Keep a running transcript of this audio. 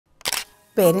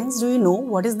Parents, do you know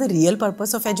what is the real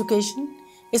purpose of education?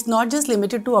 It's not just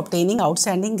limited to obtaining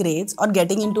outstanding grades or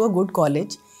getting into a good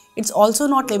college. It's also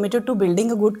not limited to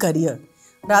building a good career.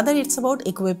 Rather, it's about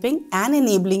equipping and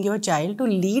enabling your child to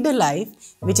lead a life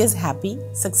which is happy,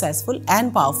 successful,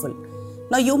 and powerful.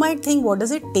 Now, you might think, what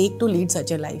does it take to lead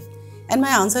such a life? And my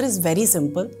answer is very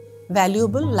simple: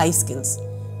 valuable life skills.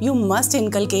 You must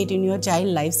inculcate in your child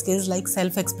life skills like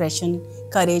self-expression,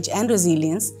 courage, and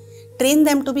resilience. Train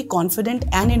them to be confident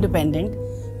and independent.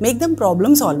 Make them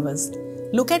problem solvers.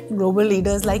 Look at global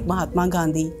leaders like Mahatma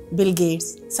Gandhi, Bill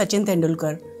Gates, Sachin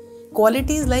Tendulkar.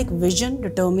 Qualities like vision,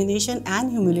 determination, and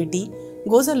humility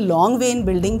goes a long way in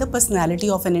building the personality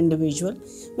of an individual,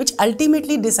 which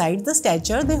ultimately decides the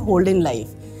stature they hold in life.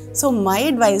 So my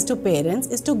advice to parents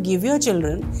is to give your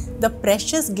children the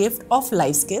precious gift of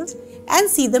life skills and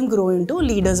see them grow into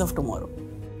leaders of tomorrow.